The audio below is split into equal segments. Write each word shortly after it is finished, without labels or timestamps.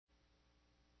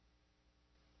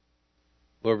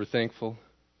Lord, we're thankful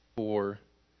for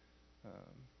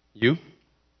you.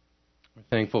 We're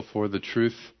thankful for the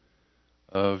truth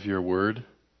of your word.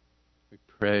 We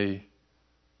pray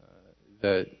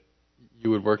that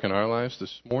you would work in our lives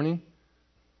this morning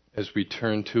as we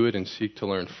turn to it and seek to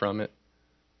learn from it.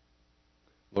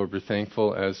 Lord, we're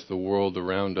thankful as the world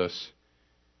around us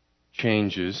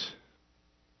changes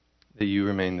that you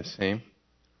remain the same.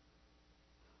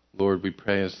 Lord, we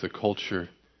pray as the culture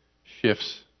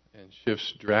shifts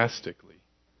drastically,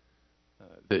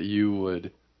 that you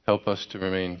would help us to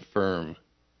remain firm,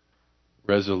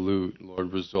 resolute,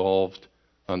 Lord, resolved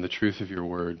on the truth of your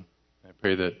word. I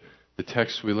pray that the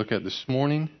text we look at this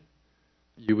morning,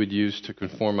 you would use to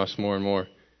conform us more and more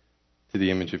to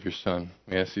the image of your Son.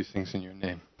 We ask these things in your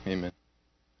name. Amen.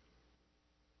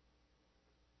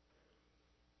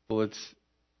 Well,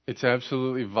 it's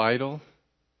absolutely vital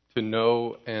to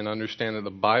know and understand that the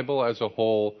Bible as a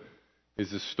whole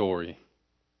is a story.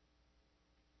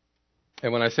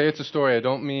 And when I say it's a story, I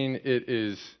don't mean it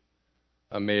is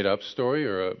a made-up story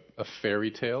or a fairy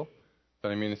tale, but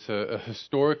I mean it's a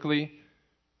historically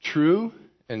true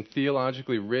and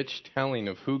theologically rich telling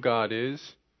of who God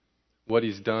is, what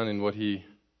He's done, and what He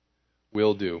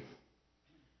will do.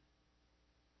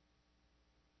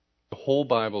 The whole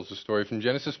Bible is a story. From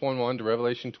Genesis 1:1 to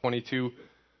Revelation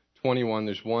 22:21,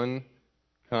 there's one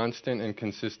constant and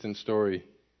consistent story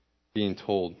being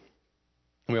told.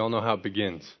 We all know how it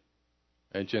begins.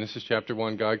 Right? Genesis chapter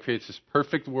 1, God creates this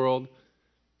perfect world,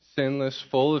 sinless,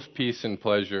 full of peace and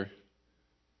pleasure.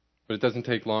 But it doesn't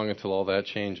take long until all that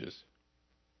changes.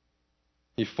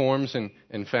 He forms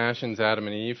and fashions Adam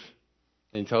and Eve,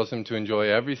 and He tells them to enjoy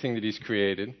everything that He's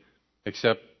created,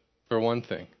 except for one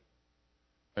thing.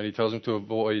 Right? He tells them to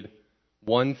avoid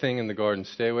one thing in the garden.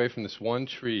 Stay away from this one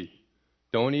tree.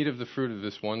 Don't eat of the fruit of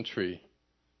this one tree.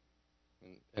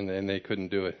 And they couldn't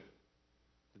do it.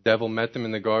 The devil met them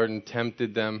in the garden,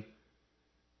 tempted them.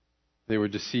 They were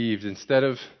deceived. Instead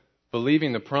of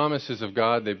believing the promises of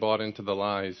God, they bought into the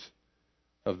lies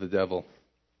of the devil.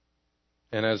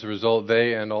 And as a result,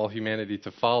 they and all humanity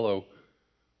to follow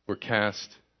were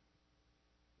cast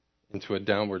into a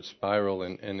downward spiral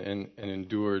and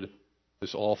endured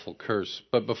this awful curse.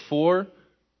 But before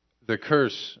the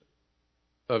curse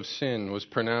of sin was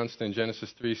pronounced in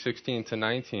Genesis 3:16 to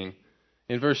 19,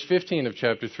 in verse 15 of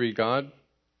chapter 3, God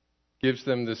gives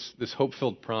them this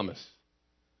hope-filled promise.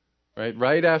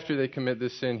 Right after they commit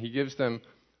this sin, He gives them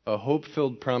a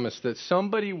hope-filled promise that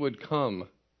somebody would come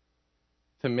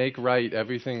to make right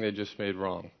everything they just made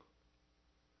wrong.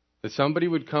 That somebody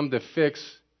would come to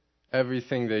fix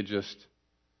everything they just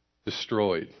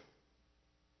destroyed.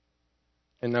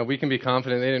 And now we can be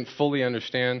confident they didn't fully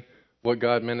understand what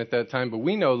God meant at that time, but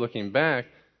we know looking back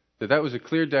that was a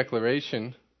clear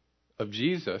declaration of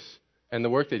Jesus and the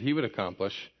work that He would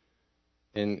accomplish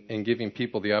in giving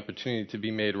people the opportunity to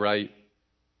be made right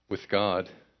with God.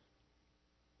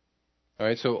 All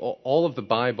right, so all of the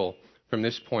Bible from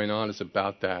this point on is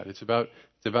about that. It's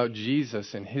about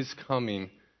Jesus and His coming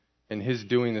and His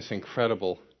doing this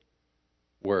incredible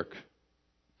work.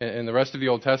 And the rest of the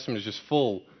Old Testament is just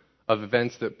full of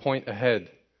events that point ahead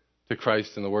to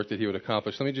Christ and the work that He would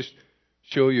accomplish. Let me just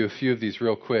show you a few of these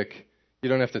real quick. You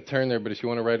don't have to turn there, but if you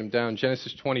want to write them down,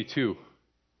 Genesis 22.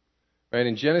 Right,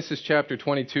 in Genesis chapter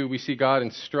 22, we see God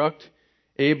instruct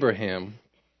Abraham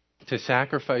to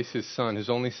sacrifice his son, his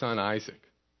only son, Isaac.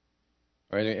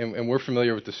 Right, and we're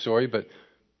familiar with the story, but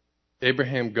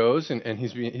Abraham goes and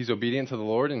he's obedient to the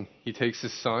Lord, and he takes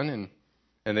his son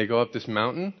and they go up this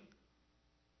mountain,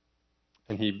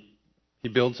 and he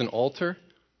builds an altar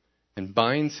and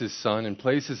binds his son and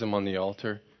places him on the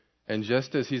altar. And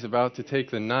just as he's about to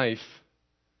take the knife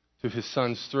to his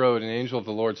son's throat, an angel of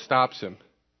the Lord stops him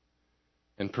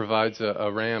and provides a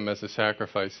ram as a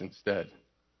sacrifice instead.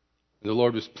 The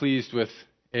Lord was pleased with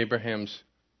Abraham's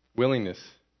willingness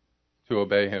to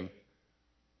obey Him.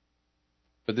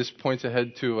 But this points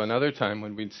ahead to another time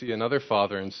when we'd see another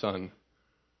father and son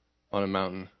on a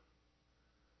mountain.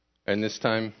 And this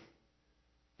time,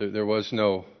 there was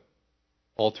no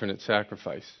alternate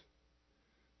sacrifice.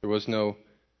 There was no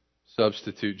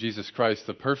substitute. Jesus Christ,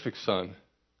 the perfect Son,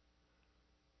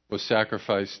 was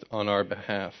sacrificed on our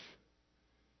behalf.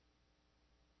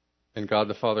 And God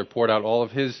the Father poured out all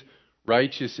of His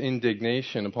righteous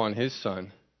indignation upon His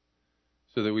Son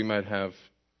so that we might have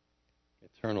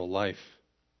eternal life.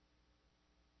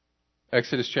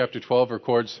 Exodus chapter 12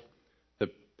 records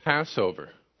the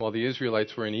Passover while the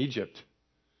Israelites were in Egypt.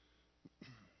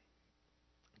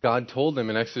 God told them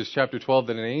in Exodus chapter 12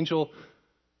 that an angel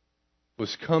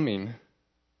was coming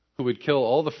who would kill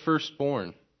all the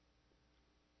firstborn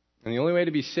And the only way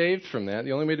to be saved from that,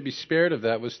 the only way to be spared of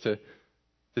that, was to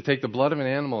take the blood of an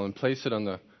animal and place it on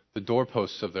the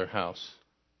doorposts of their house.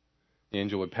 The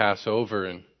angel would pass over,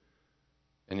 and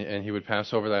he would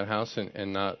pass over that house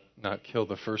and not kill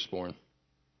the firstborn.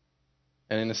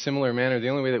 And in a similar manner, the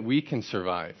only way that we can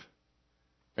survive,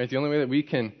 right? The only way that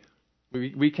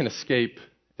we can escape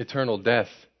eternal death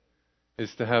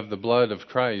is to have the blood of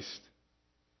Christ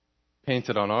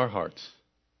painted on our hearts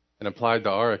and applied to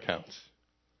our accounts.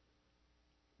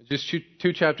 Just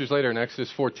two chapters later, in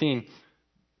Exodus 14,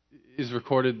 is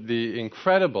recorded the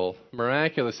incredible,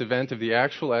 miraculous event of the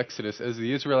actual Exodus as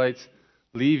the Israelites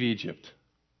leave Egypt.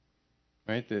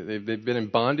 Right? They've been in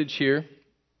bondage here,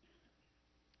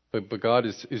 but God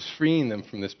is freeing them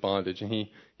from this bondage. And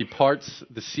He parts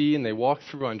the sea, and they walk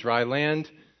through on dry land.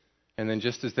 And then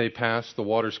just as they pass, the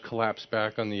waters collapse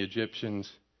back on the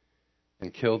Egyptians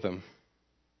and kill them.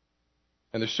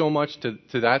 And there's so much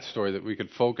to that story that we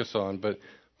could focus on, but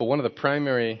one of the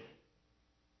primary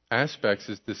aspects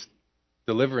is this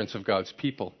deliverance of God's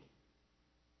people.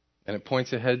 And it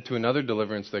points ahead to another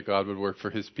deliverance that God would work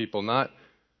for His people, not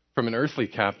from an earthly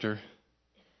captor,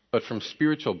 but from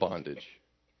spiritual bondage.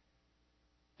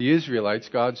 The Israelites,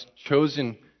 God's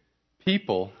chosen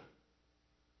people,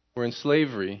 were in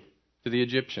slavery to the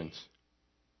Egyptians.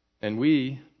 And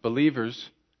we, believers,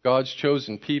 God's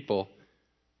chosen people,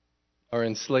 are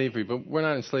in slavery. But we're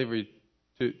not in slavery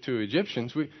to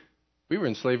Egyptians. We were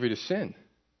in slavery to sin.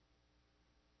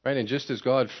 Right? And just as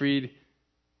God freed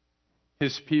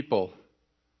His people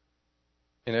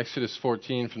in Exodus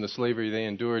 14 from the slavery they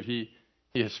endured, He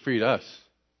has freed us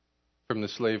from the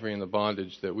slavery and the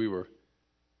bondage that we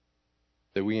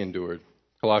endured.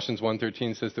 Colossians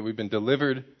 1:13 says that we've been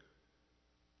delivered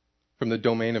from the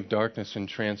domain of darkness and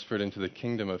transferred into the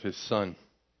kingdom of His Son.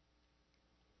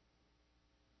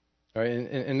 All right,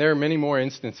 and there are many more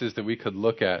instances that we could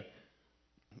look at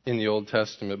in the Old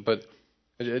Testament, but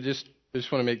I just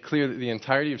want to make clear that the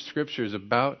entirety of Scripture is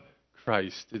about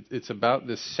Christ. It's about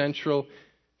this central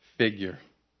figure.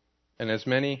 And as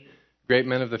many great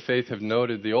men of the faith have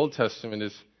noted, the Old Testament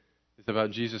is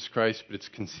about Jesus Christ, but it's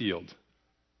concealed.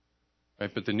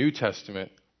 Right? But the New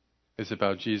Testament is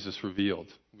about Jesus revealed.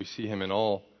 We see Him in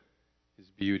all His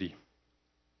beauty.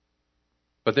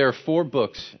 But there are 4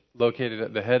 books located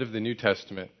at the head of the New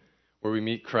Testament where we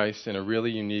meet Christ in a really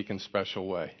unique and special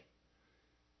way.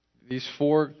 These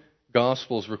 4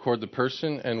 Gospels record the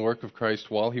person and work of Christ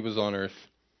while He was on earth.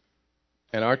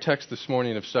 And our text this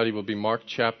morning of study will be Mark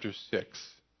chapter 6.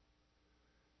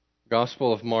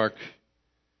 Gospel of Mark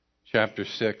chapter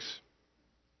 6.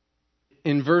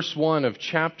 In verse 1 of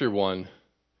chapter 1,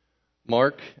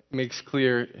 Mark makes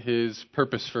clear his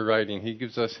purpose for writing. He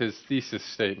gives us his thesis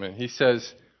statement. He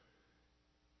says,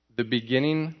 the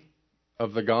beginning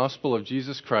of the gospel of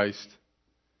Jesus Christ,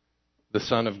 the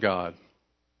Son of God.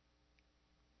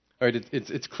 All right,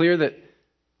 it's clear that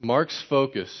Mark's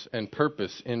focus and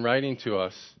purpose in writing to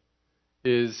us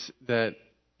is that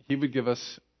he would give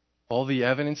us all the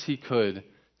evidence he could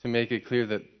to make it clear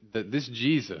that this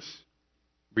Jesus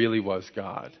really was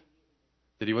God.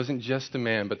 That He wasn't just a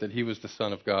man, but that He was the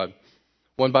Son of God.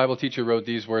 One Bible teacher wrote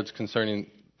these words concerning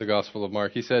the Gospel of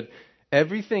Mark. He said,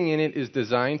 everything in it is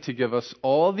designed to give us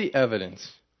all the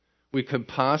evidence we could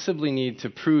possibly need to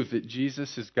prove that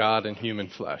Jesus is God in human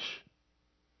flesh.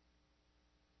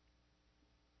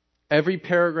 Every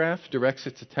paragraph directs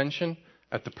its attention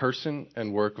at the person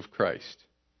and work of Christ.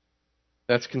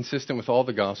 That's consistent with all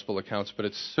the gospel accounts, but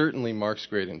it's certainly Mark's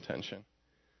great intention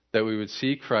that we would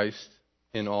see Christ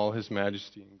in all His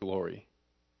majesty and glory.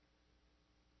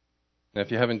 Now,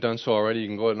 if you haven't done so already, you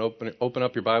can go ahead and open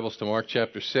up your Bibles to Mark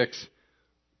chapter 6.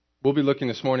 We'll be looking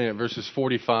this morning at verses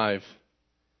 45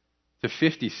 to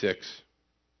 56.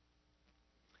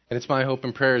 And it's my hope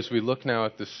and prayer as we look now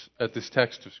at this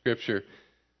text of Scripture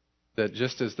that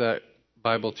just as that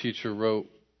Bible teacher wrote,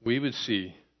 we would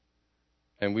see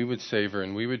and we would savor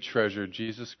and we would treasure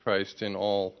Jesus Christ in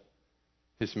all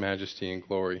His majesty and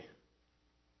glory.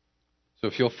 So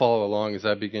if you'll follow along as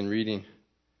I begin reading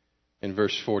in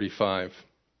verse 45,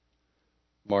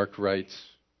 Mark writes,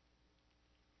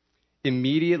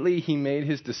 immediately He made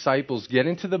His disciples get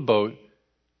into the boat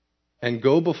and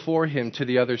go before Him to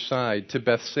the other side, to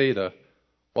Bethsaida,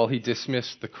 while He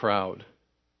dismissed the crowd.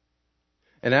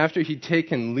 And after He'd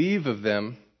taken leave of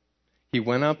them, He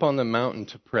went up on the mountain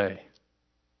to pray.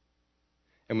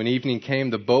 And when evening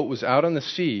came, the boat was out on the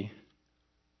sea,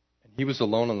 and He was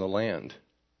alone on the land.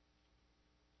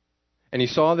 And He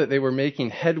saw that they were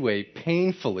making headway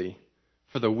painfully,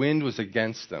 for the wind was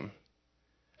against them.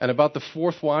 And about the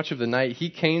 4th watch of the night, He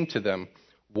came to them,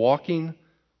 walking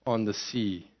on the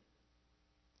sea.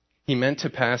 He meant to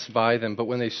pass by them, but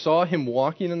when they saw him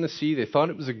walking on the sea, they thought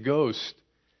it was a ghost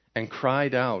and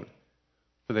cried out,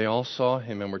 for they all saw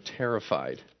him and were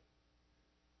terrified.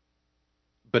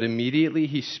 But immediately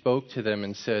he spoke to them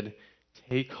and said,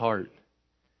 "Take heart,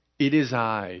 it is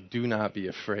I, do not be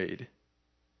afraid."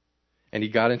 And he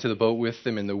got into the boat with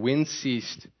them, and the wind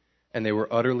ceased, and they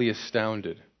were utterly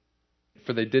astounded,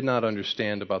 for they did not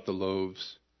understand about the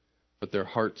loaves, but their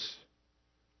hearts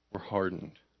were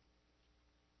hardened.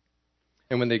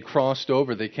 And when they crossed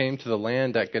over, they came to the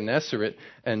land at Gennesaret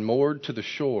and moored to the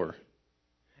shore.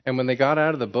 And when they got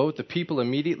out of the boat, the people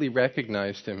immediately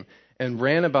recognized him and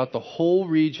ran about the whole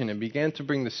region and began to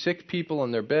bring the sick people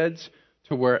on their beds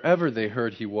to wherever they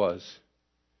heard he was.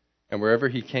 And wherever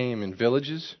he came, in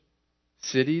villages,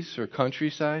 cities, or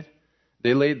countryside,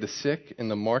 they laid the sick in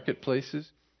the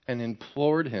marketplaces and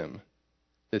implored him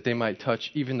that they might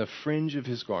touch even the fringe of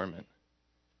his garment.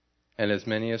 And as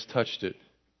many as touched it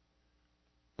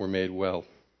were made well.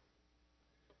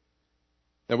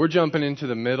 Now we're jumping into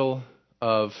the middle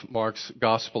of Mark's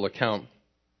gospel account.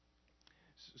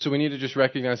 So we need to just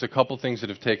recognize a couple things that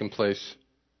have taken place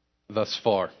thus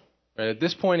far. Right? At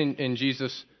this point in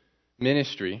Jesus'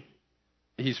 ministry,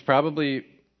 he's probably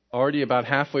already about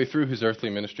halfway through his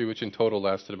earthly ministry, which in total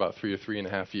lasted about 3 or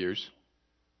 3.5 years.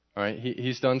 All right?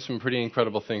 He's done some pretty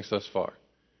incredible things thus far.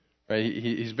 Right?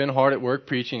 He's been hard at work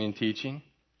preaching and teaching.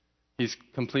 He's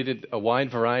completed a wide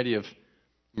variety of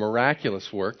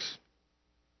miraculous works.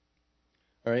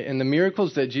 All right, and the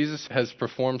miracles that Jesus has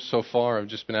performed so far have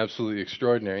just been absolutely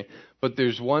extraordinary. But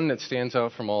there's one that stands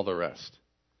out from all the rest.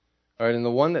 All right, and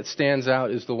the one that stands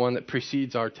out is the one that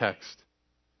precedes our text.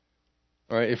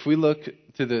 All right, if we look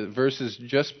to the verses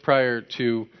just prior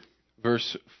to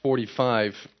verse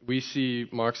 45, we see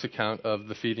Mark's account of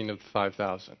the feeding of the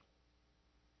 5,000.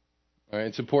 All right,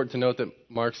 it's important to note that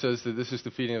Mark says that this is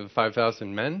the feeding of the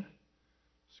 5,000 men.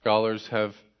 Scholars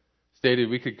have stated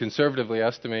we could conservatively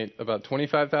estimate about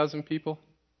 25,000 people.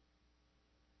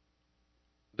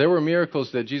 There were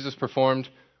miracles that Jesus performed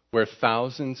where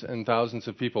thousands and thousands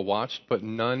of people watched, but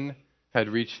none had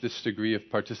reached this degree of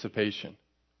participation.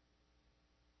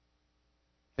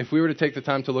 If we were to take the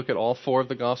time to look at all 4 of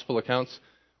the gospel accounts,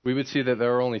 we would see that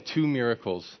there are only 2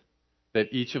 miracles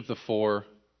that each of the 4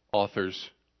 authors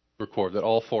record, that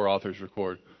all 4 authors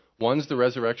record. One's the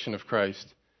resurrection of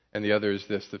Christ, and the other is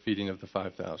this, the feeding of the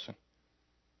 5,000.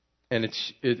 And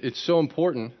it's so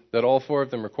important that all 4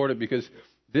 of them record it because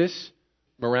this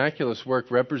miraculous work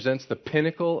represents the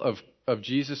pinnacle of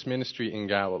Jesus' ministry in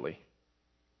Galilee.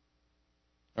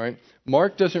 All right?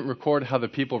 Mark doesn't record how the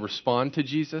people respond to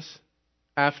Jesus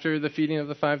after the feeding of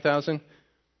the 5,000,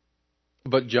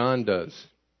 but John does.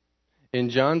 In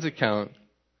John's account,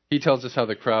 he tells us how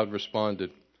the crowd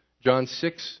responded. John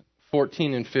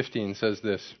 6:14 and 15 says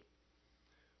this: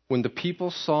 "When the people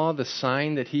saw the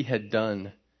sign that he had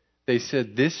done, they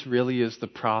said, 'This really is the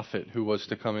prophet who was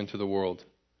to come into the world.'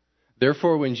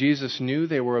 Therefore, when Jesus knew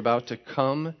they were about to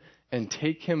come and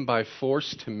take him by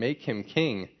force to make him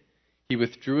king, he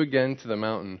withdrew again to the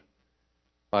mountain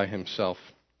by himself."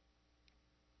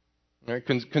 All right,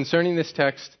 concerning this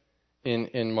text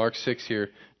in Mark 6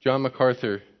 here, John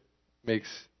MacArthur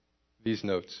makes these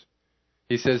notes.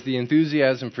 He says, "The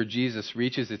enthusiasm for Jesus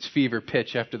reaches its fever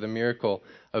pitch after the miracle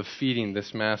of feeding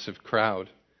this massive crowd.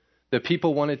 The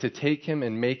people wanted to take him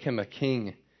and make him a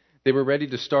king. They were ready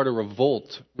to start a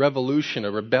revolt, revolution,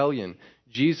 a rebellion.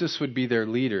 Jesus would be their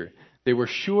leader. They were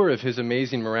sure of his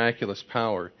amazing miraculous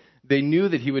power. They knew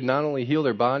that he would not only heal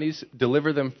their bodies,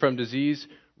 deliver them from disease,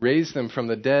 raise them from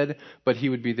the dead, but he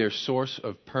would be their source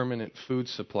of permanent food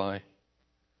supply.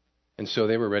 And so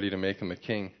they were ready to make him a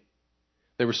king.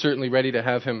 They were certainly ready to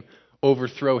have him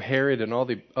overthrow Herod and all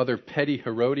the other petty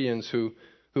Herodians who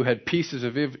had pieces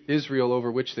of Israel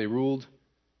over which they ruled.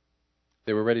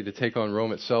 They were ready to take on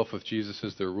Rome itself with Jesus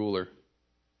as their ruler.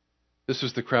 This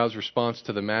was the crowd's response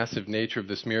to the massive nature of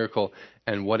this miracle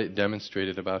and what it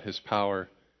demonstrated about his power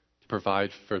to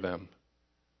provide for them.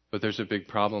 But there's a big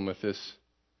problem with this.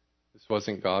 This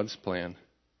wasn't God's plan.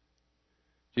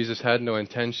 Jesus had no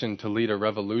intention to lead a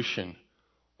revolution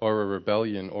or a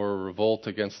rebellion or a revolt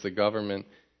against the government.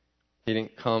 He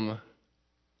didn't come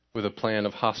with a plan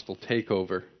of hostile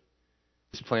takeover.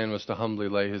 His plan was to humbly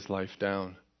lay his life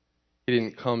down. He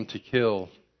didn't come to kill.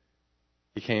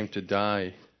 He came to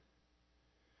die.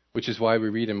 Which is why we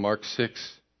read in Mark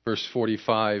 6, verse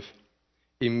 45,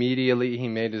 "Immediately he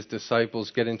made his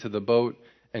disciples get into the boat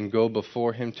and go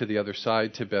before him to the other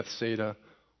side, to Bethsaida,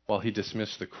 while he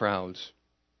dismissed the crowds."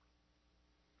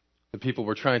 The people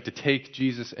were trying to take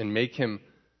Jesus and make him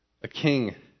a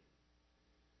king.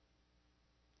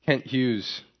 Kent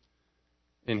Hughes,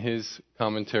 in his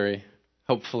commentary,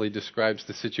 helpfully describes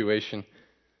the situation.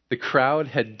 The crowd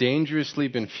had dangerously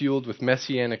been fueled with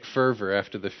messianic fervor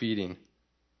after the feeding.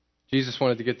 Jesus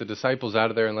wanted to get the disciples out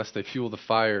of there unless they fuel the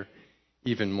fire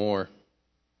even more.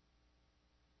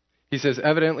 He says,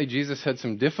 evidently Jesus had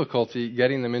some difficulty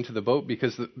getting them into the boat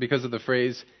because of the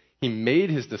phrase, he made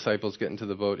his disciples get into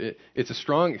the boat. It's a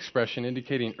strong expression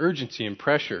indicating urgency and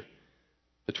pressure.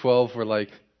 The 12 were like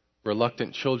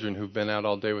reluctant children who've been out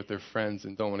all day with their friends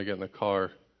and don't want to get in the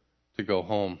car to go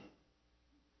home.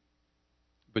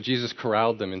 But Jesus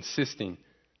corralled them, insisting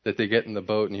that they get in the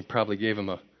boat, and he probably gave them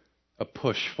a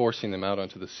push, forcing them out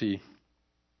onto the sea.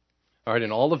 All right,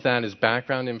 and all of that is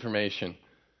background information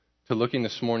to looking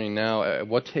this morning now at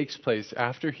what takes place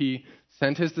after he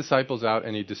sent his disciples out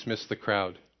and he dismissed the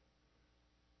crowd.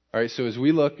 All right, so as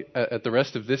we look at the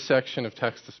rest of this section of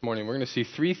text this morning, we're going to see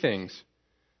three things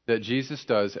that Jesus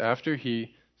does after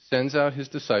he sends out his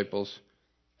disciples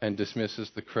and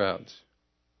dismisses the crowds.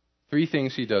 Three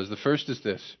things he does. The first is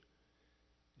this: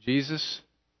 Jesus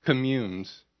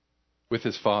communes with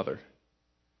his Father.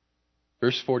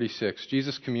 Verse 46,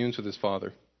 Jesus communes with his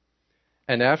Father.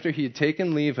 And after he had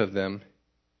taken leave of them,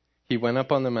 he went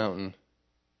up on the mountain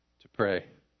to pray.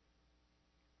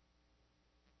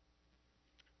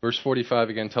 Verse 45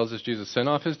 again tells us Jesus sent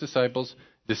off his disciples,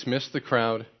 dismissed the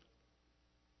crowd.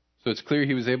 So it's clear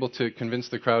he was able to convince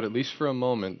the crowd, at least for a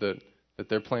moment, that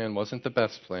their plan wasn't the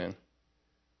best plan.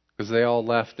 Because they all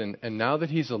left. And now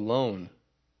that he's alone,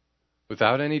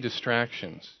 without any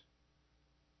distractions,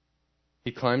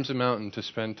 he climbs a mountain to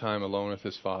spend time alone with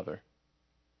his Father.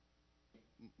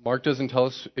 Mark doesn't tell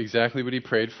us exactly what he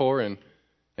prayed for, and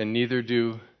neither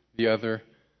do the other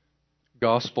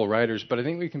gospel writers, but I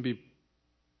think we can be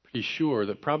pretty sure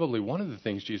that probably one of the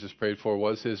things Jesus prayed for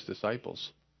was his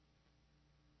disciples.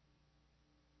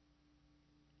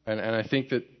 And I think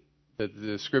that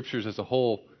the scriptures as a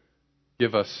whole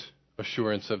give us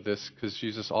assurance of this because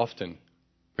Jesus often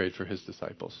prayed for his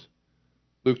disciples.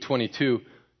 Luke 22,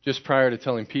 just prior to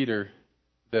telling Peter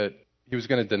that he was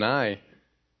going to deny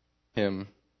him,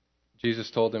 Jesus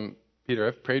told him, Peter,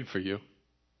 I've prayed for you.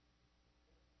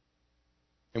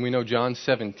 And we know John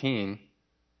 17,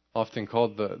 often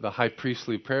called the high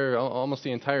priestly prayer, almost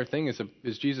the entire thing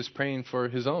is Jesus praying for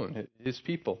his own, his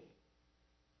people.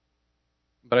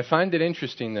 But I find it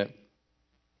interesting that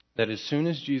as soon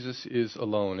as Jesus is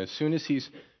alone, as soon as he's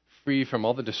free from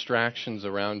all the distractions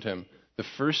around him, the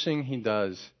first thing he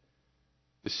does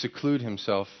is seclude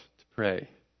himself to pray.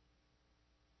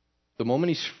 The moment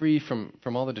he's free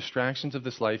from all the distractions of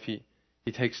this life, he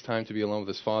takes time to be alone with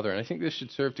his Father. And I think this should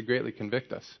serve to greatly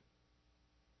convict us.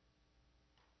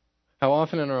 How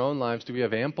often in our own lives do we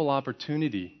have ample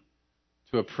opportunity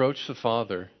to approach the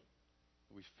Father?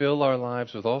 We fill our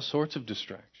lives with all sorts of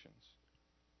distractions.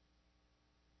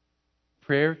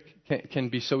 Prayer can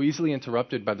be so easily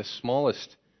interrupted by the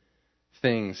smallest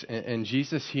things. And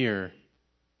Jesus here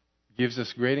gives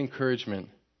us great encouragement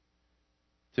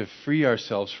to free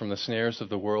ourselves from the snares of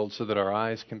the world so that our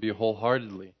eyes can be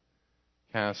wholeheartedly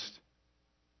cast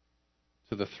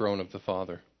to the throne of the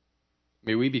Father.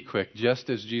 May we be quick, just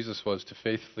as Jesus was, to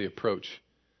faithfully approach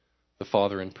the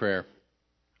Father in prayer.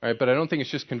 All right, but I don't think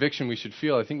it's just conviction we should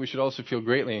feel. I think we should also feel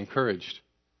greatly encouraged,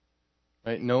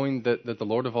 right? Knowing that the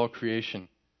Lord of all creation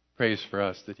prays for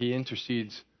us, that he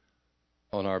intercedes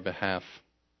on our behalf.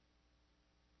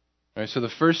 All right, so the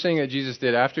first thing that Jesus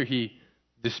did after he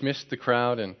dismissed the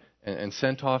crowd and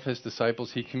sent off his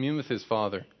disciples, he communed with his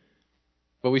Father.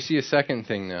 But we see a second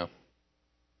thing now.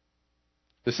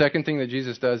 The second thing that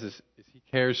Jesus does is he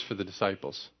cares for the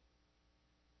disciples.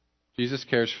 Jesus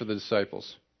cares for the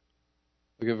disciples.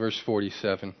 Look at verse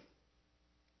 47.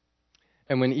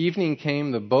 And when evening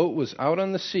came, the boat was out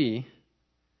on the sea,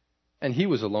 and he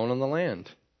was alone on the land.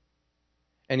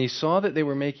 And he saw that they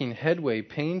were making headway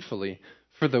painfully,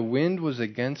 for the wind was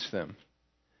against them.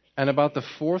 And about the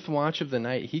fourth watch of the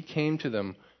night, he came to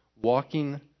them,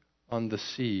 walking on the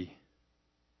sea.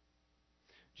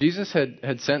 Jesus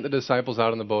had sent the disciples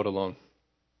out on the boat alone,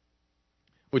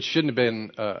 which shouldn't have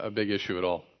been a big issue at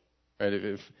all. Right?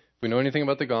 If we know anything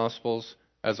about the Gospels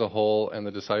as a whole and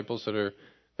the disciples that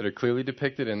are clearly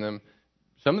depicted in them,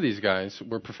 some of these guys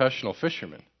were professional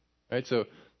fishermen. Right? So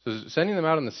sending them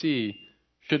out on the sea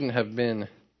shouldn't have been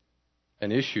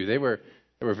an issue. They were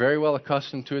very well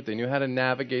accustomed to it. They knew how to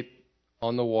navigate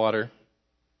on the water.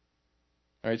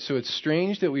 All right, so it's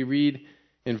strange that we read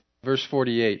in verse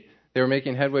 48, they were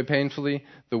making headway painfully,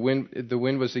 the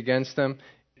wind was against them.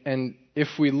 And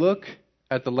if we look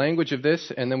at the language of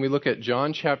this, and then we look at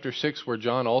John chapter 6, where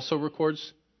John also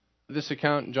records this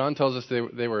account, John tells us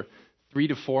they were 3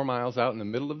 to 4 miles out in the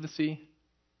middle of the sea.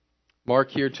 Mark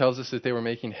here tells us that they were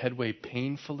making headway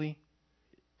painfully.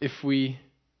 If we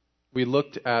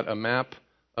looked at a map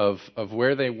of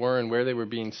where they were and where they were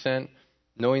being sent,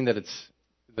 knowing that it's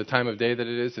the time of day that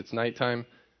it is, it's nighttime,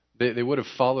 they would have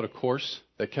followed a course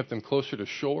that kept them closer to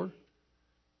shore.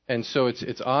 And so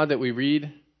it's odd that we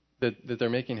read that they're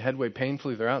making headway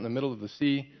painfully. They're out in the middle of the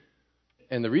sea.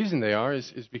 And the reason they are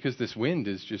is because this wind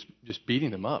is just beating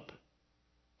them up.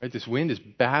 Right? This wind is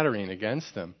battering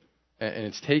against them, and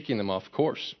it's taking them off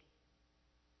course.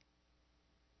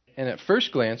 And at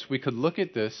first glance, we could look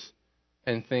at this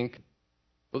and think,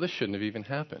 well, this shouldn't have even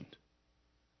happened.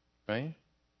 Right?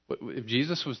 But if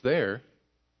Jesus was there,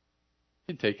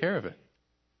 he'd take care of it.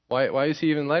 Why is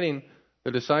he even letting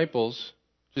the disciples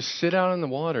just sit out in the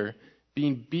water,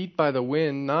 being beat by the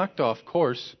wind, knocked off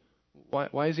course?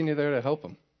 Why isn't he there to help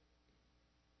them?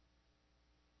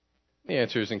 The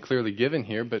answer isn't clearly given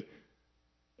here, but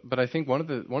I think one of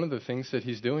the things that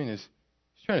he's doing is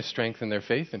he's trying to strengthen their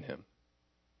faith in him.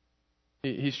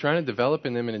 He's trying to develop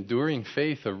in them an enduring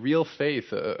faith, a real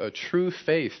faith, a true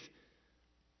faith.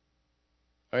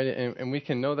 Right? And we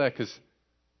can know that because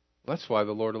that's why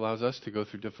the Lord allows us to go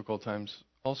through difficult times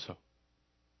also.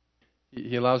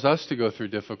 He allows us to go through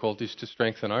difficulties to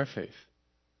strengthen our faith,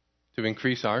 to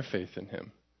increase our faith in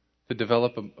him, to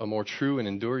develop a more true and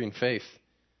enduring faith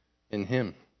in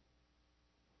him.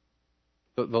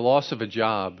 The loss of a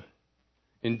job,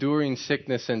 enduring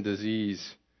sickness and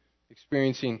disease,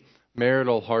 experiencing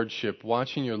marital hardship,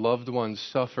 watching your loved ones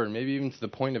suffer, maybe even to the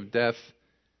point of death,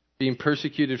 being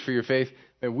persecuted for your faith.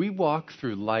 And we walk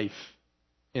through life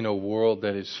in a world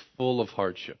that is full of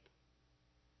hardship.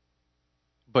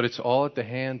 But it's all at the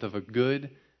hand of a good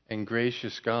and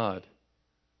gracious God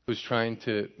who's trying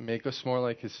to make us more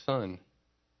like his Son,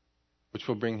 which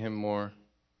will bring him more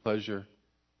pleasure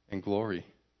and glory.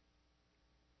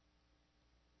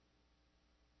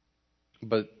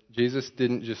 But Jesus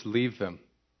didn't just leave them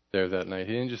there that night.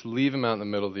 He didn't just leave them out in the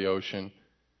middle of the ocean,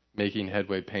 making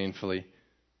headway painfully.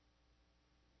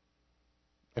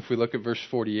 If we look at verse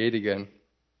 48 again,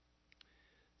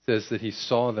 it says that he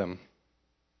saw them.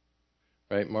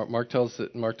 Right? Mark tells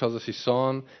us he saw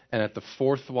them, and at the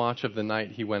fourth watch of the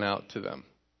night, he went out to them.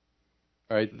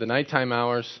 All right? The nighttime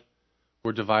hours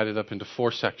were divided up into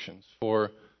four sections,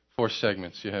 four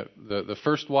segments. You have the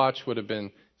first watch would have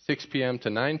been 6 p.m. to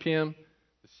 9 p.m.,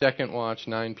 the second watch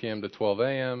 9 p.m. to 12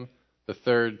 a.m., the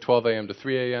third 12 a.m. to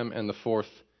 3 a.m., and the fourth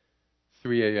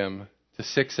 3 a.m. to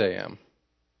 6 a.m.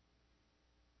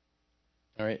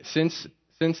 All right. Since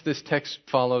this text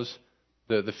follows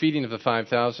the feeding of the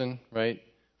 5,000, right?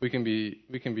 We can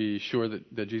be sure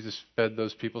that Jesus fed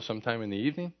those people sometime in the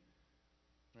evening,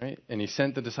 right? And he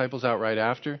sent the disciples out right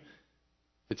after.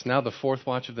 It's now the fourth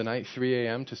watch of the night, 3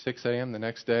 a.m. to 6 a.m. the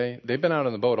next day. They've been out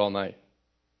on the boat all night,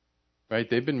 right?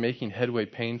 They've been making headway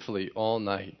painfully all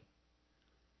night.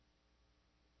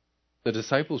 The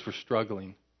disciples were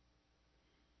struggling.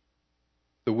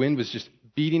 The wind was just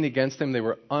beating against them. They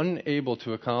were unable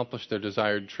to accomplish their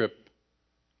desired trip.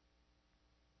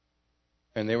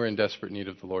 And they were in desperate need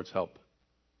of the Lord's help.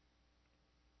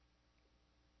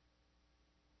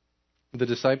 The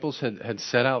disciples had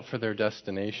set out for their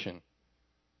destination,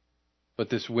 but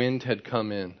this wind had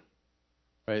come in,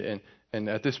 right? And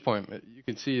at this point, you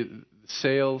can see the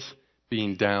sails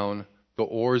being down, the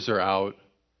oars are out,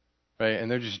 right? And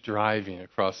they're just driving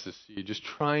across the sea, just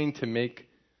trying to make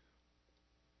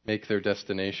their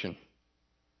destination.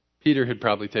 Peter had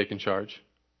probably taken charge.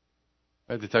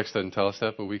 Right? The text doesn't tell us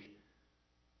that, but we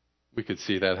could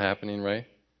see that happening, right?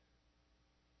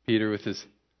 Peter with his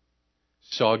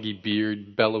soggy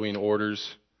beard, bellowing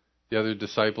orders. The other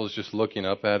disciples just looking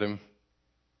up at him.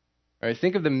 All right,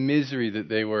 think of the misery that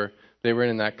they were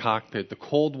in that cockpit. The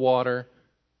cold water,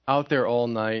 out there all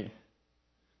night.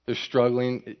 They're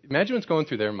struggling. Imagine what's going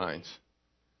through their minds.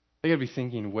 They got to be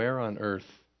thinking, where on earth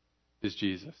is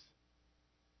Jesus?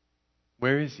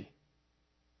 Where is he?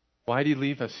 Why did he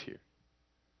leave us here?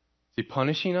 Is he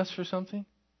punishing us for something?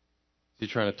 Is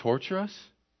he trying to torture us?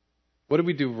 What did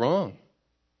we do wrong?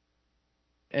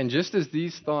 And just as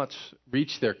these thoughts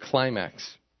reach their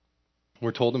climax,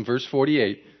 we're told in verse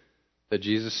 48 that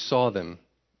Jesus saw them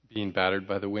being battered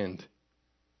by the wind.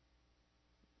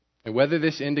 And whether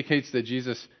this indicates that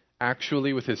Jesus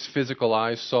actually, with his physical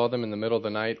eyes, saw them in the middle of the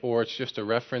night, or it's just a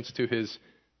reference to his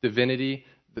divinity,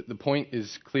 the point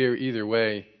is clear either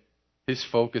way. His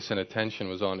focus and attention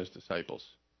was on his disciples.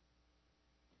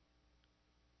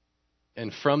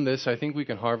 And from this, I think we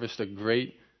can harvest a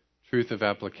great truth of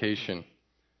application.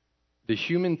 The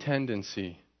human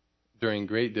tendency during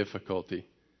great difficulty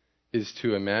is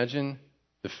to imagine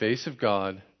the face of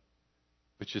God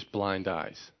with just blind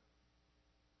eyes.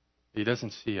 He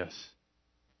doesn't see us.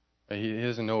 He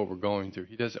doesn't know what we're going through.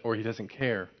 He doesn't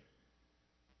care.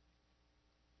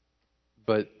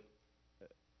 But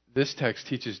this text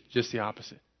teaches just the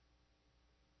opposite.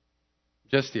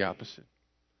 Just the opposite.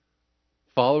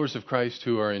 Followers of Christ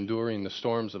who are enduring the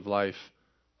storms of life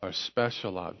are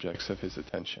special objects of His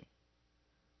attention.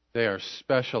 They are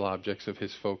special objects of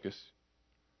His focus.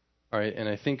 All right, and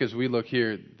I think as we look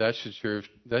here, that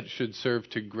should serve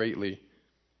to greatly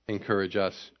encourage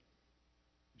us.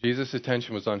 Jesus'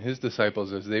 attention was on His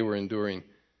disciples as they were enduring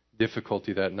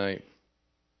difficulty that night.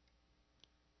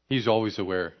 He's always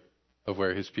aware of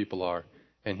where His people are,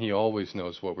 and He always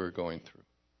knows what we're going through.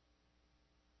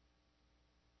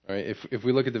 All right, if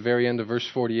we look at the very end of verse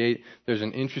 48, there's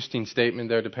an interesting statement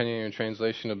there. Depending on your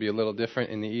translation, it'll be a little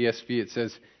different. In the ESV, it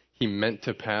says, He meant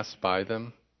to pass by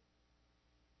them.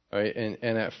 All right, and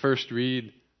at first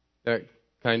read, that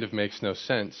kind of makes no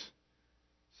sense.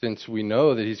 Since we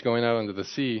know that He's going out onto the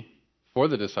sea for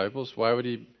the disciples, why would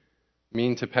He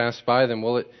mean to pass by them?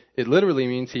 Well, it literally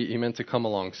means he meant to come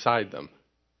alongside them.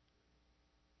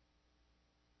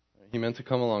 He meant to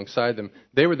come alongside them.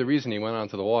 They were the reason He went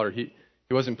onto the water. He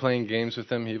wasn't playing games with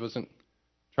them. He wasn't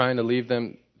trying to leave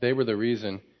them. They were the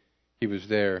reason He was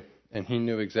there, and He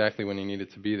knew exactly when He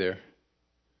needed to be there.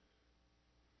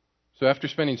 So after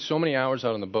spending so many hours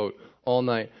out on the boat all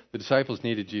night, the disciples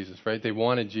needed Jesus, right? They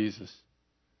wanted Jesus.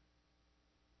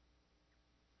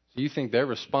 So you think their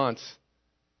response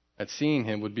at seeing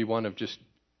Him would be one of just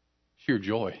sheer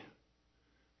joy,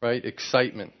 right?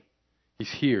 Excitement.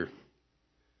 He's here.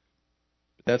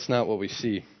 But that's not what we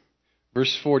see.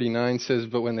 Verse 49 says,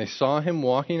 But when they saw Him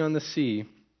walking on the sea, they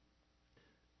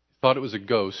thought it was a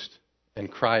ghost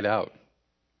and cried out.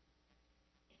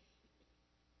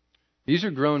 These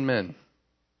are grown men,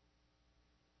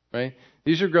 right?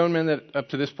 These are grown men that up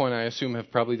to this point, I assume,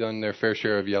 have probably done their fair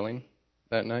share of yelling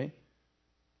that night.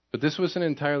 But this was an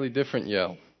entirely different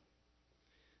yell.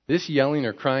 This yelling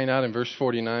or crying out in verse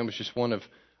 49 was just one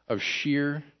of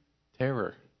sheer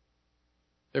terror.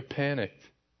 They're panicked.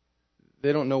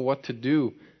 They don't know what to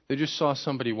do. They just saw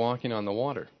somebody walking on the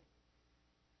water.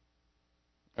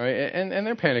 All right, and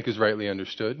their panic is rightly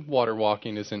understood. Water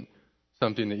walking isn't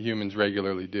something that humans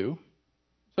regularly do.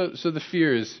 So the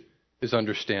fear is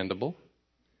understandable.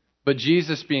 But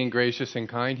Jesus, being gracious and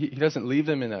kind, he doesn't leave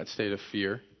them in that state of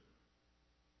fear.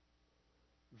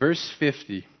 Verse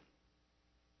 50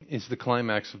 is the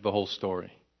climax of the whole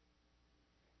story.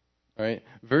 All right,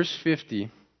 verse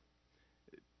 50,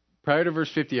 prior to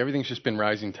verse 50, everything's just been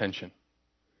rising tension.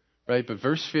 Right? But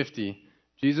verse 50,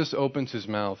 Jesus opens His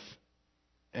mouth,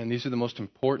 and these are the most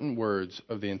important words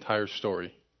of the entire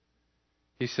story.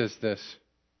 He says this,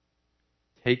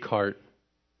 Take heart,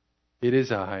 it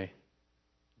is I,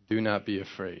 do not be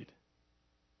afraid.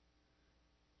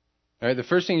 All right, the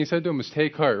first thing He said to him was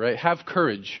take heart, right? Have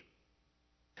courage.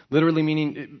 Literally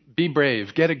meaning be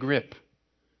brave, get a grip.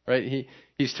 Right?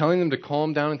 He's telling them to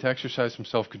calm down and to exercise some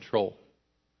self-control.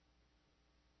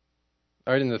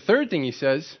 All right, and the third thing He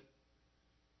says,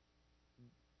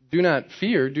 do not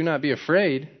fear, do not be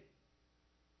afraid.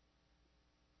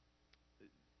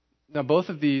 Now, both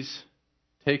of these,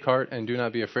 take heart and do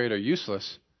not be afraid, are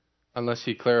useless unless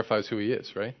He clarifies who He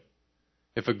is, right?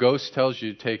 If a ghost tells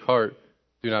you, take heart,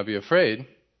 do not be afraid,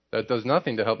 that does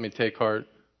nothing to help me take heart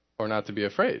or not to be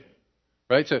afraid,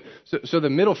 right? So the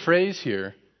middle phrase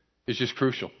here is just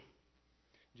crucial.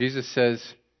 Jesus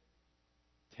says,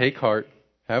 take heart,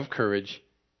 have courage,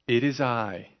 it is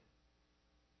I,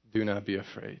 do not be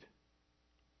afraid.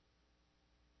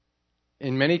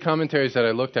 In many commentaries that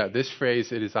I looked at, this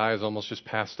phrase, it is I, is almost just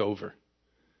passed over.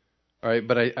 All right,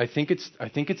 but I think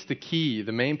it's the key,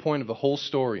 the main point of the whole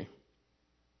story.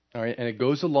 All right, and it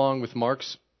goes along with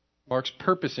Mark's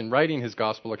purpose in writing his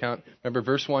gospel account. Remember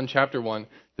verse 1, chapter 1,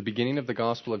 the beginning of the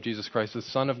gospel of Jesus Christ, the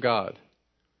Son of God.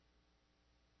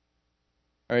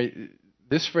 All right,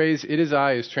 this phrase, it is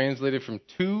I, is translated from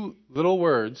two little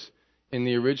words in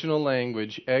the original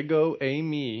language, ego,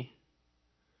 eimi,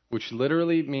 which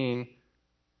literally mean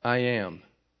I am.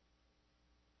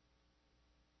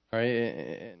 All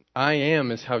right, I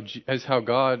am is how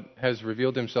God has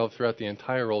revealed Himself throughout the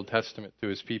entire Old Testament to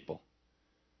His people.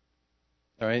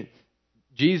 All right,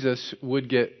 Jesus would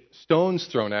get stones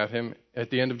thrown at Him at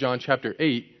the end of John chapter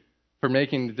 8 for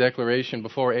making the declaration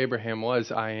before Abraham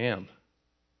was, I am.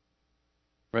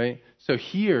 Right? So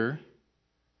here,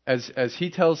 as He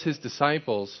tells His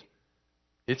disciples,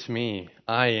 it's me,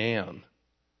 I am.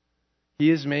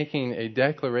 He is making a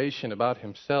declaration about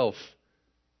Himself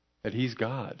that He's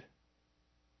God.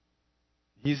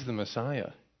 He's the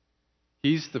Messiah.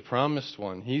 He's the promised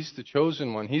one. He's the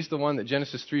chosen one. He's the one that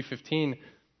Genesis 3:15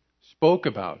 spoke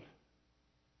about.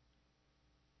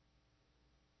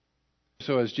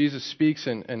 So as Jesus speaks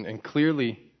and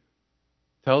clearly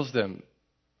tells them,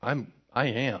 I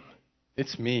am.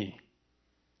 It's me.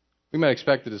 We might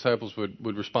expect the disciples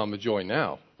would respond with joy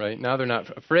now, right? Now they're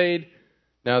not afraid.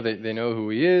 Now they know who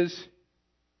he is.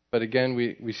 But again,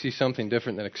 we see something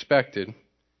different than expected.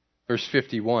 Verse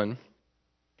 51,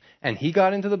 and he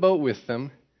got into the boat with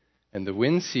them, and the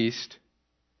wind ceased,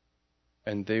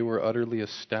 and they were utterly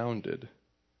astounded.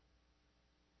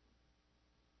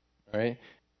 All right?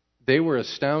 They were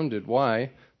astounded.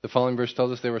 Why? The following verse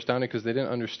tells us they were astounded because they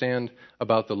didn't understand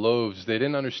about the loaves. They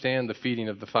didn't understand the feeding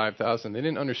of the 5,000. They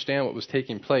didn't understand what was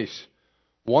taking place.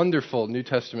 Wonderful New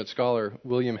Testament scholar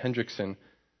William Hendrickson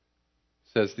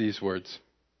says these words.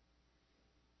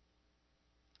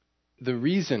 The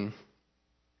reason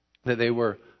that they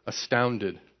were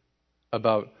astounded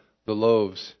about the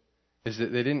loaves is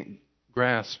that they didn't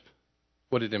grasp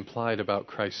what it implied about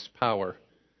Christ's power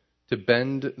to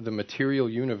bend the material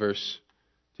universe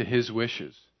to his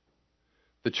wishes.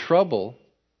 The trouble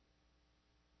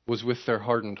was with their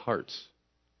hardened hearts.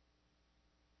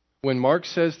 When Mark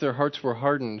says their hearts were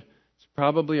hardened, it's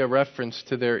probably a reference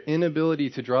to their inability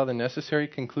to draw the necessary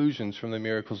conclusions from the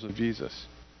miracles of Jesus.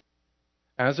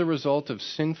 As a result of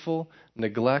sinful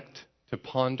neglect to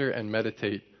ponder and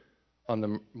meditate on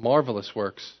the marvelous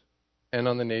works and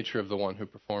on the nature of the one who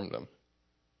performed them.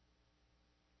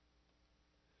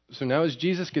 So now as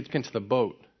Jesus gets into the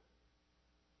boat,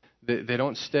 they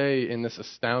don't stay in this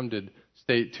astounded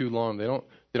state too long. They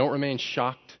don't remain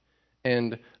shocked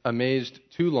and amazed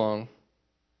too long.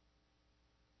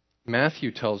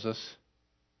 Matthew tells us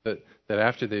that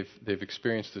after they've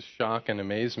experienced this shock and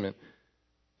amazement,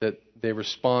 that they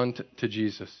respond to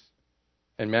Jesus.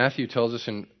 And Matthew tells us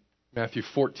in Matthew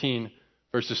 14,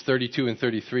 verses 32 and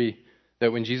 33,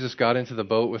 that when Jesus got into the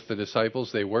boat with the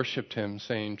disciples, they worshiped him,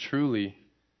 saying, "Truly,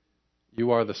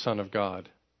 you are the Son of God."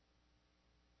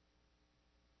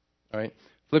 All right?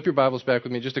 Flip your Bibles back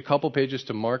with me just a couple pages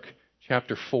to Mark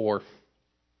chapter 4.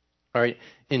 All right?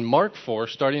 In Mark 4,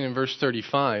 starting in verse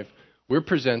 35, we're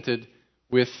presented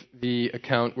with the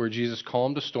account where Jesus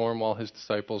calmed a storm while his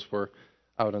disciples were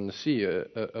out on the sea,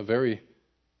 a very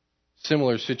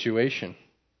similar situation.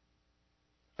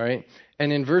 All right?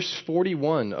 And in verse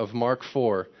 41 of Mark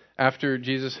 4, after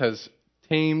Jesus has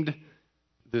tamed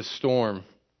this storm,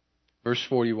 verse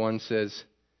 41 says,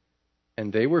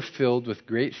 and they were filled with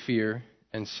great fear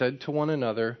and said to one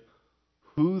another,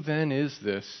 who then is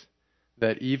this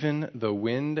that even the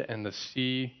wind and the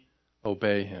sea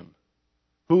obey him?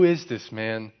 Who is this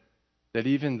man that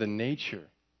even the nature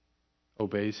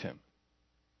obeys him?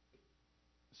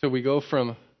 So we go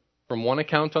from one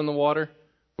account on the water,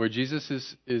 where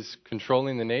Jesus is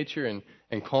controlling the nature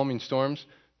and calming storms,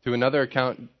 to another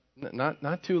account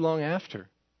not too long after.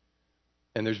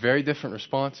 And there's very different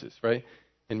responses, right?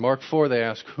 In Mark 4, they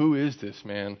ask, who is this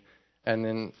man? And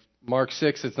in Mark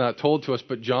 6, it's not told to us,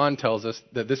 but John tells us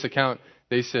that this account,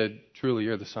 they said, truly,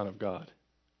 you're the Son of God.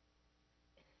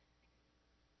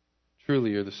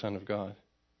 Truly, you're the Son of God.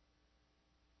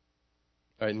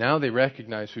 All right, now they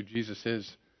recognize who Jesus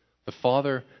is. The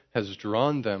Father has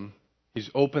drawn them. He's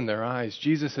opened their eyes.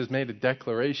 Jesus has made a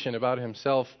declaration about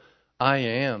himself. I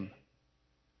am.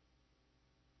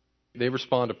 They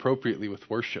respond appropriately with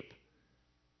worship.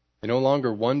 They no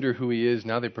longer wonder who he is.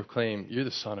 Now they proclaim, you're the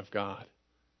Son of God.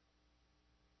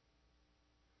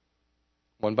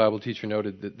 One Bible teacher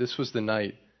noted that this was the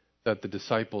night that the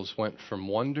disciples went from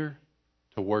wonder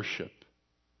to worship,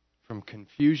 from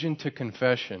confusion to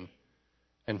confession,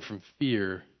 and from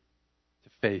fear to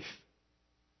faith.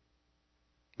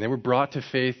 They were brought to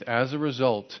faith as a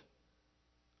result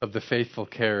of the faithful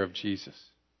care of Jesus.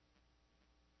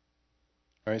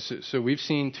 All right, so we've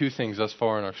seen two things thus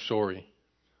far in our story.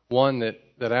 One,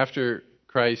 that after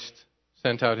Christ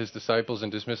sent out his disciples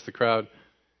and dismissed the crowd,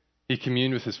 he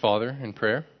communed with his Father in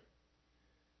prayer.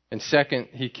 And second,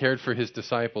 he cared for his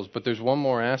disciples. But there's one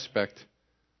more aspect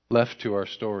left to our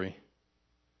story,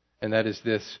 and that is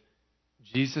this.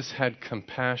 Jesus had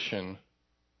compassion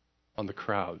on the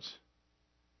crowds.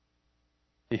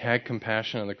 He had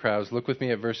compassion on the crowds. Look with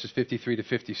me at verses 53 to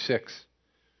 56.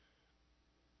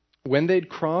 When they'd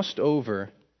crossed over,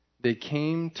 they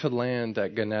came to land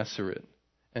at Gennesaret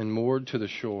and moored to the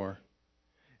shore.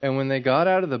 And when they got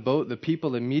out of the boat, the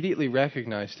people immediately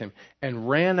recognized him and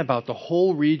ran about the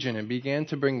whole region and began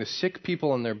to bring the sick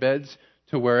people on their beds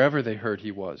to wherever they heard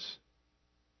he was.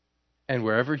 And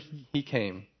wherever he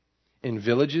came, in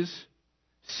villages,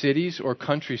 cities, or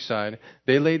countryside,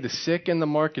 they laid the sick in the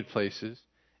marketplaces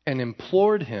and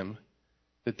implored him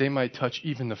that they might touch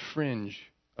even the fringe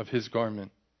of his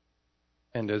garment.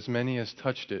 And as many as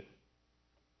touched it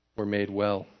were made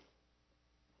well.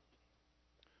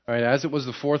 All right, as it was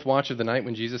the fourth watch of the night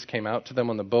when Jesus came out to them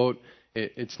on the boat,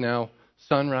 it's now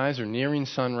sunrise or nearing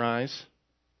sunrise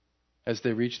as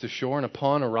they reach the shore. And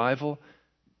upon arrival,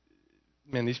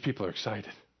 man, these people are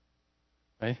excited,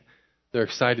 right? They're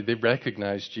excited. They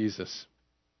recognize Jesus.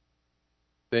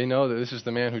 They know that this is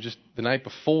the man who just the night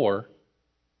before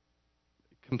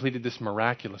completed this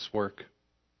miraculous work.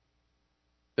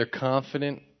 They're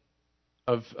confident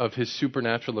of his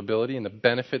supernatural ability and the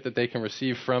benefit that they can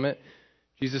receive from it.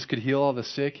 Jesus could heal all the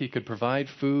sick. He could provide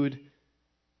food.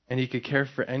 And he could care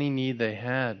for any need they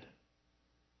had.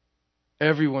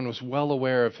 Everyone was well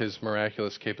aware of his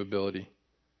miraculous capability.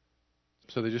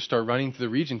 So they just start running through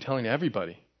the region telling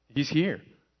everybody, he's here.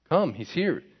 Come, he's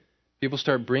here. People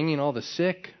start bringing all the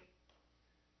sick.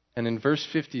 And in verse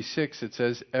 56, it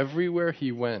says, everywhere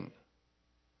he went,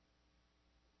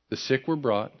 the sick were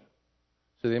brought,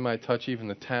 so they might touch even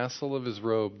the tassel of his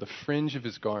robe, the fringe of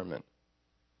his garment.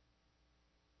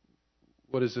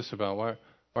 What is this about? Why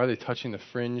are they touching the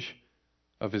fringe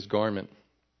of his garment?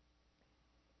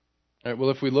 All right, well,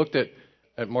 if we looked at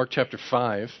Mark chapter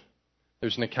 5,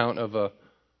 there's an account of a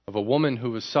woman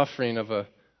who was suffering of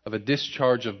a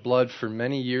discharge of blood for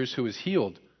many years who was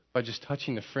healed by just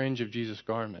touching the fringe of Jesus'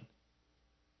 garment.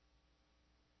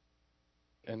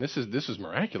 And this is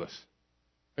miraculous.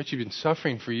 Right? She'd been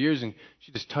suffering for years, and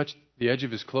she just touched the edge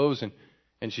of his clothes,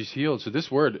 and she's healed. So this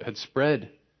word had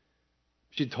spread.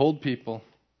 She told people,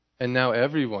 and now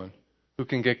everyone who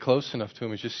can get close enough to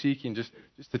him is just seeking just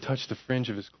to touch the fringe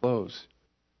of his clothes.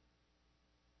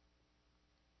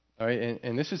 All right,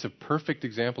 and this is a perfect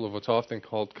example of what's often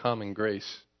called common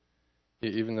grace.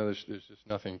 Even though there's just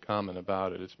nothing common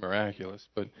about it, it's miraculous.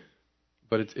 But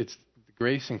it's the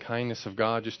grace and kindness of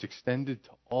God just extended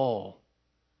to all,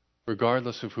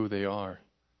 regardless of who they are.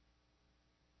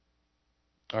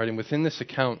 All right, and within this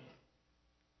account,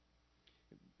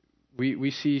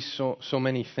 we see so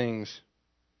many things.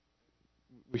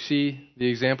 We see the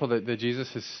example that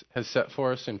Jesus has set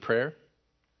for us in prayer,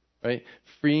 right?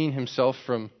 Freeing himself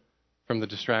from the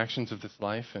distractions of this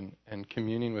life and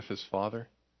communing with his Father.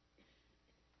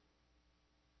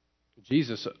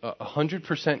 Jesus,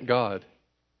 100% God,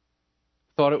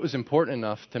 thought it was important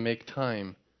enough to make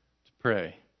time to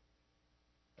pray.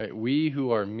 Right? We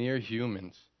who are mere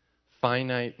humans,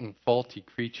 finite and faulty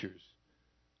creatures,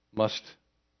 must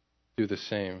do the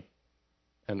same,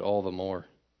 and all the more.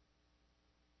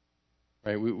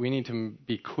 Right? We need to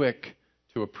be quick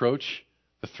to approach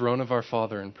the throne of our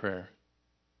Father in prayer,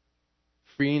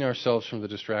 freeing ourselves from the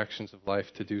distractions of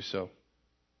life to do so.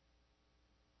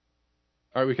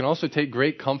 All right, we can also take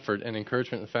great comfort and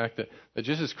encouragement in the fact that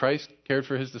just as Christ cared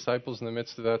for his disciples in the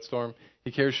midst of that storm,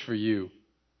 he cares for you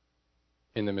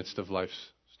in the midst of life's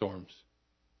storms.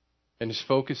 And his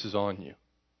focus is on you.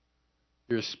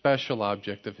 You're a special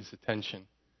object of his attention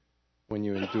when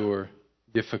you endure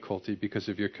difficulty because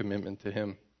of your commitment to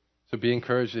him. So be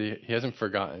encouraged that he hasn't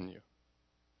forgotten you.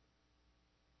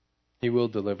 He will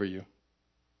deliver you.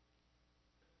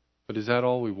 But is that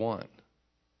all we want?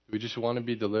 Do we just want to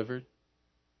be delivered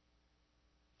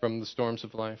from the storms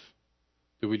of life?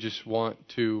 Do we just want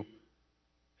to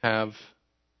have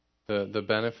the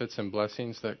benefits and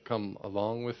blessings that come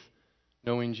along with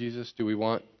knowing Jesus? Do we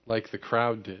want, like the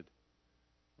crowd did,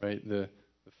 right? The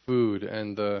food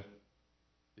and the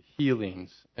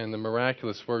healings and the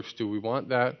miraculous works. Do we want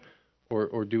that,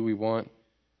 or do we want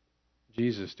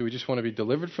Jesus? Do we just want to be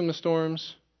delivered from the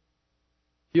storms,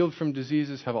 healed from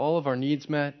diseases, have all of our needs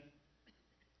met?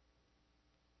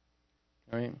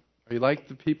 All right? Are you like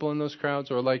the people in those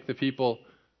crowds, or like the people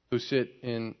who sit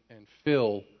in and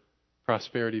fill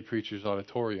prosperity preachers'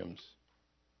 auditoriums?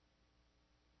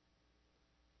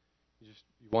 You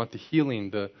want the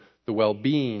healing, the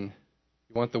well-being.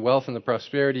 You want the wealth and the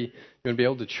prosperity. You want to be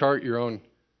able to chart your own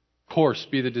course,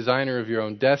 be the designer of your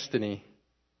own destiny.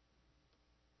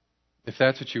 If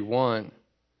that's what you want,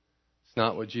 it's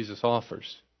not what Jesus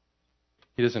offers.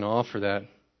 He doesn't offer that.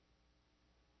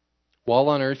 While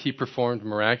on earth, he performed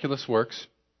miraculous works,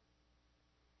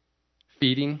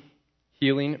 feeding,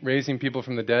 healing, raising people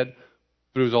from the dead,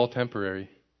 but it was all temporary.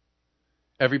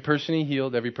 Every person he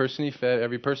healed, every person he fed,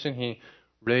 every person he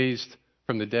raised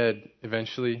from the dead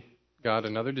eventually got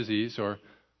another disease or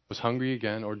was hungry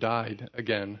again or died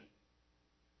again.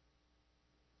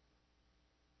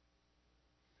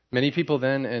 Many people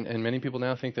then and many people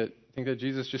now think that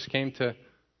Jesus just came to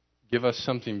give us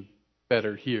something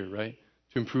better here, right?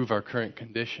 To improve our current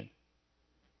condition.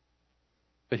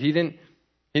 But he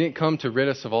didn't come to rid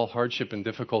us of all hardship and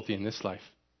difficulty in this life.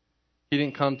 He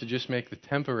didn't come to just make the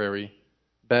temporary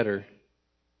better.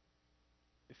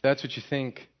 If that's what you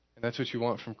think and that's what you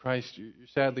want from Christ, you're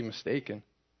sadly mistaken.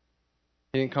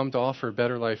 He didn't come to offer a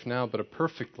better life now, but a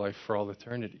perfect life for all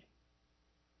eternity.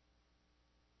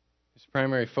 His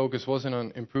primary focus wasn't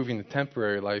on improving the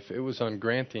temporary life, it was on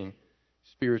granting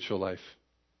spiritual life.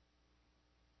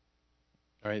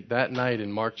 All right, that night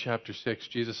in Mark chapter 6,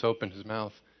 Jesus opened his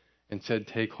mouth and said,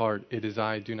 "Take heart, it is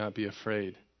I, do not be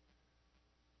afraid."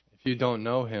 If you don't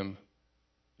know him,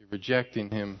 you're rejecting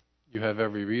him, you have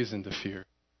every reason to fear.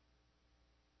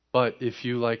 But if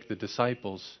you, like the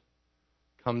disciples,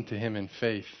 come to him in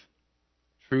faith,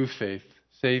 true faith,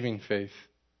 saving faith,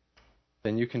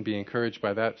 then you can be encouraged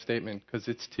by that statement because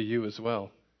it's to you as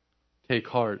well. Take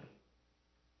heart,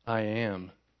 I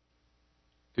am.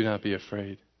 Do not be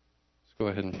afraid. Let's go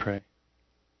ahead and pray.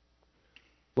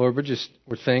 Lord,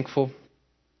 we're thankful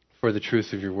for the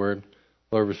truth of your word.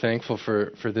 Lord, we're thankful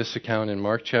for this account in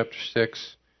Mark chapter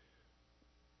 6.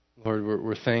 Lord,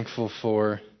 we're thankful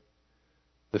for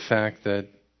the fact that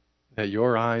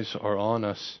your eyes are on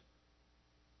us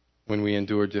when we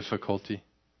endure difficulty.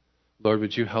 Lord,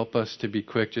 would you help us to be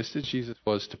quick, just as Jesus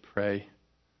was, to pray,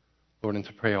 Lord, and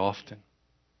to pray often.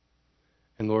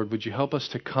 And Lord, would you help us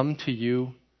to come to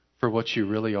you for what you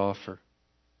really offer.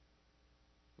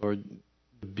 Lord,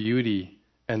 the beauty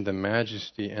and the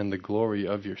majesty and the glory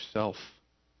of yourself.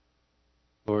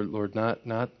 Lord, not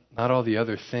all the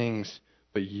other things,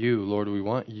 but you. Lord, we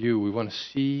want you. We want to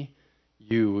see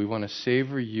you. We want to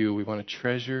savor you. We want to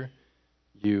treasure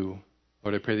you.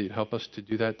 Lord, I pray that you'd help us to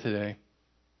do that today.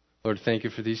 Lord, thank you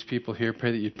for these people here.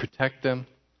 Pray that you'd protect them.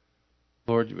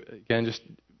 Lord, again, just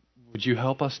would you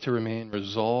help us to remain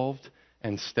resolved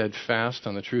and steadfast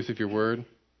on the truth of your word?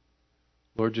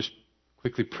 Lord, just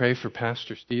quickly pray for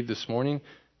Pastor Steve this morning.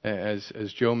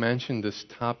 As Joe mentioned, this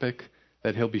topic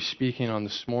that he'll be speaking on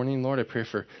this morning, Lord, I pray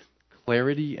for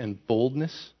clarity and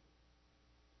boldness.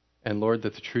 And Lord,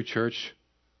 that the true church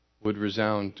would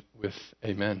resound with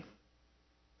amen.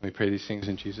 We pray these things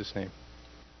in Jesus' name.